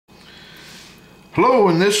Hello,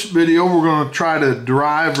 in this video we're going to try to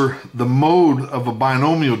derive the mode of a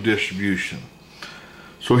binomial distribution.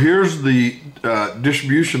 So here's the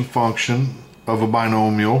distribution function of a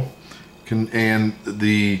binomial, and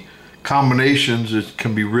the combinations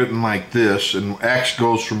can be written like this, and x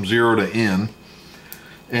goes from 0 to n.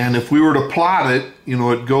 And if we were to plot it,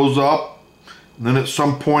 it goes up, and then at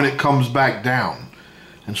some point it comes back down.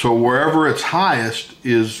 And so wherever it's highest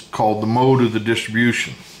is called the mode of the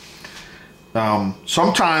distribution.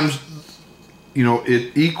 Sometimes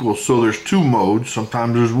it equals, so there's two modes,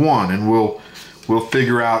 sometimes there's one, and we'll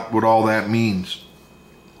figure out what all that means.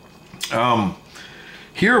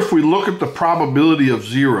 Here, if we look at the probability of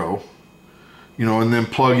 0, and then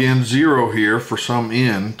plug in 0 here for some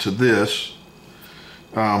n to this,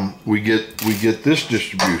 we get this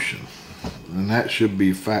distribution, and that should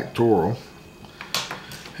be factorial.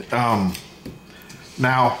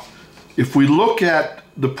 Now if we look at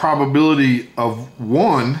the probability of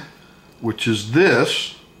 1, which is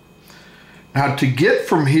this, now to get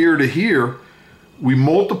from here to here, we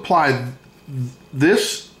multiply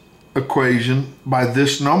this equation by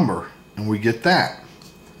this number and we get that.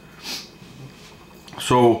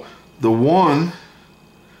 So the 1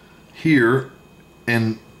 here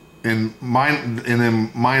and then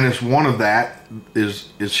minus 1 of that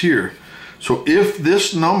is here. So if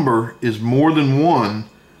this number is more than 1,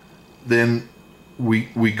 then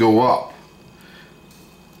we go up,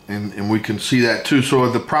 and we can see that too. So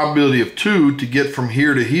the probability of 2, to get from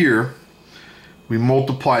here to here, we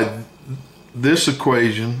multiply this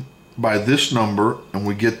equation by this number and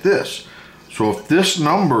we get this. So if this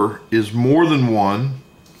number is more than 1,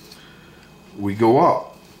 we go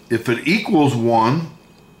up. If it equals 1,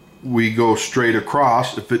 we go straight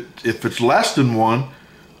across. If it's less than 1,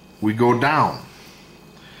 we go down.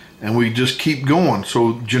 And we just keep going.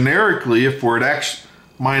 So generically, if we're at x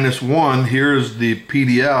minus 1, here's the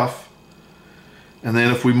PDF. And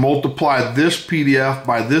then if we multiply this PDF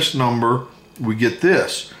by this number, we get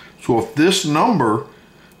this. So if this number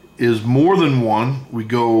is more than 1, we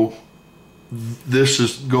go,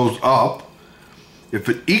 goes up. If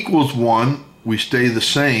it equals 1, we stay the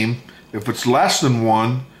same. If it's less than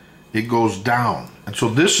 1, it goes down. And so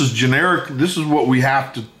this is generic. This is what we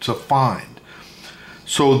have to find.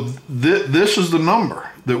 So this is the number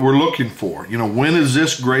that we're looking for. When is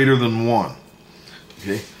this greater than 1?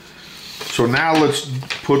 Okay. So now let's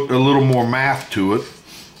put a little more math to it.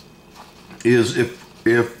 Is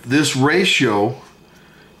if this ratio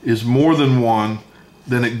is more than 1,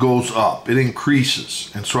 then it goes up. It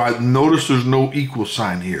increases. And so I notice there's no equal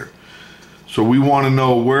sign here. So we want to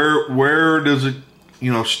know where does it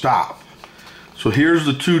stop. So here's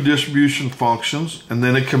the two distribution functions, and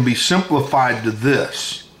then it can be simplified to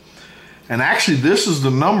this. And actually this is the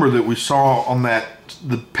number that we saw on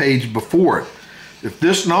the page before it. If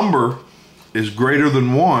this number is greater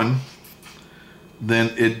than 1,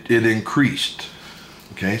 then it increased.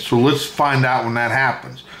 Okay, so let's find out when that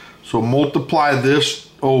happens. So multiply this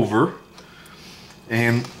over,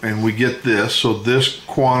 and we get this. So this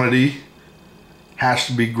quantity has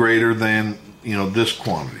to be greater than this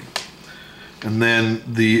quantity. And then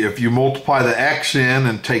if you multiply the x in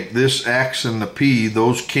and take this x and the p,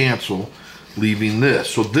 those cancel, leaving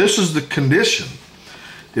this. So this is the condition.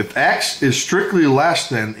 If x is strictly less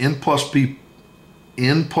than n plus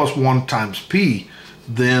 1 times p,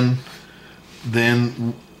 then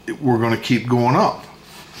we're going to keep going up.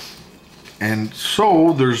 And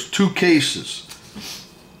so there's two cases.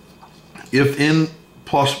 If n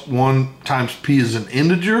plus 1 times p is an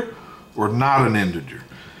integer or not an integer.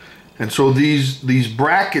 And so these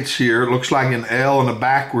brackets here, it looks like an L and a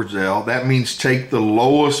backwards L. That means take the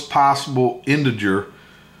lowest possible integer,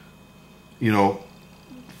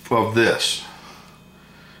 of this.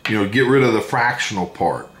 Get rid of the fractional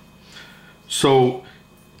part. So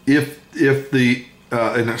if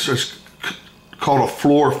and it's called a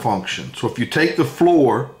floor function. So if you take the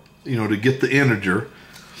floor, to get the integer,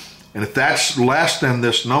 and if that's less than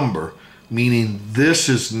this number, meaning this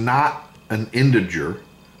is not an integer,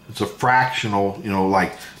 it's a fractional,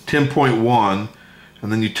 like 10.1,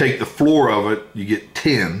 and then you take the floor of it, you get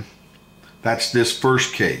 10. That's this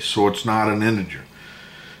first case, so it's not an integer.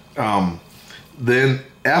 Then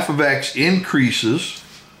f of x increases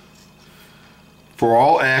for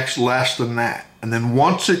all x less than that. And then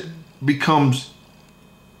once it becomes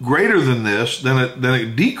greater than this, then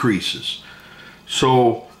it decreases.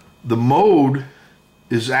 So the mode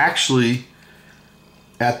is actually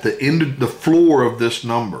at the end of the floor of this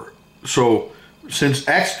number. So since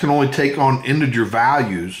x can only take on integer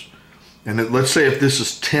values, and let's say if this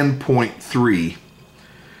is 10.3,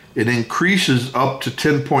 it increases up to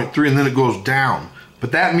 10.3 and then it goes down.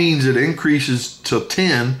 But that means it increases to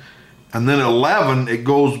 10 and then 11, it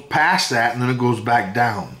goes past that and then it goes back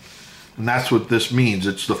down. And that's what this means.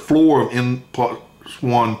 It's the floor of n plus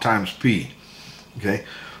 1 times p. Okay,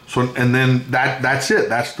 so and then that's it.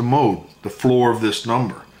 That's the mode, the floor of this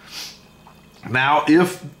number. Now,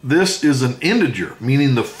 if this is an integer,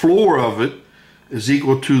 meaning the floor of it is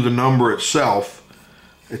equal to the number itself,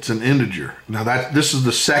 it's an integer. Now this is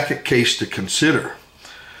the second case to consider.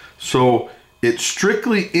 So it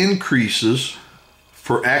strictly increases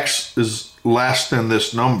for x is less than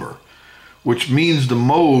this number, which means the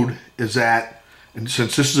mode is at, and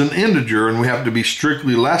since this is an integer and we have to be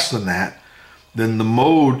strictly less than that, then the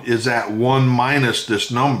mode is at 1 minus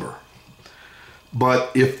this number.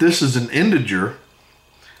 But if this is an integer,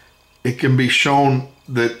 it can be shown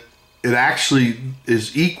that it actually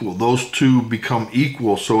is equal. Those two become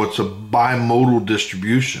equal, so it's a bimodal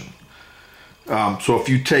distribution. So if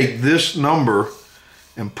you take this number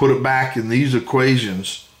and put it back in these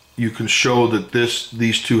equations, you can show that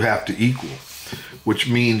these two have to equal, which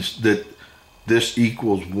means that this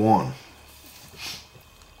equals 1.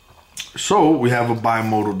 So we have a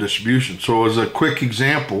bimodal distribution. So as a quick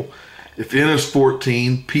example, if n is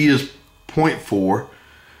 14, p is 0.4,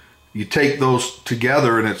 you take those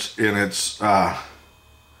together and it's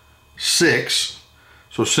 6.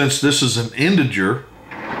 So since this is an integer,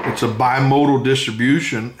 it's a bimodal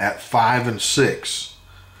distribution at 5 and 6.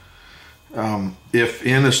 If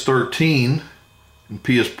n is 13 and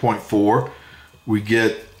p is 0.4, we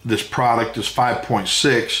get this product is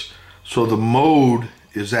 5.6. So the mode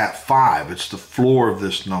is at 5. It's the floor of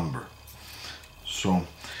this number. So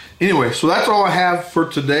anyway, so that's all I have for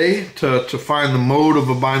today to find the mode of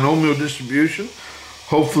a binomial distribution.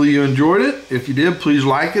 Hopefully you enjoyed it. If you did, please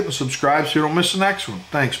like it and subscribe so you don't miss the next one.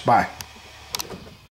 Thanks. Bye.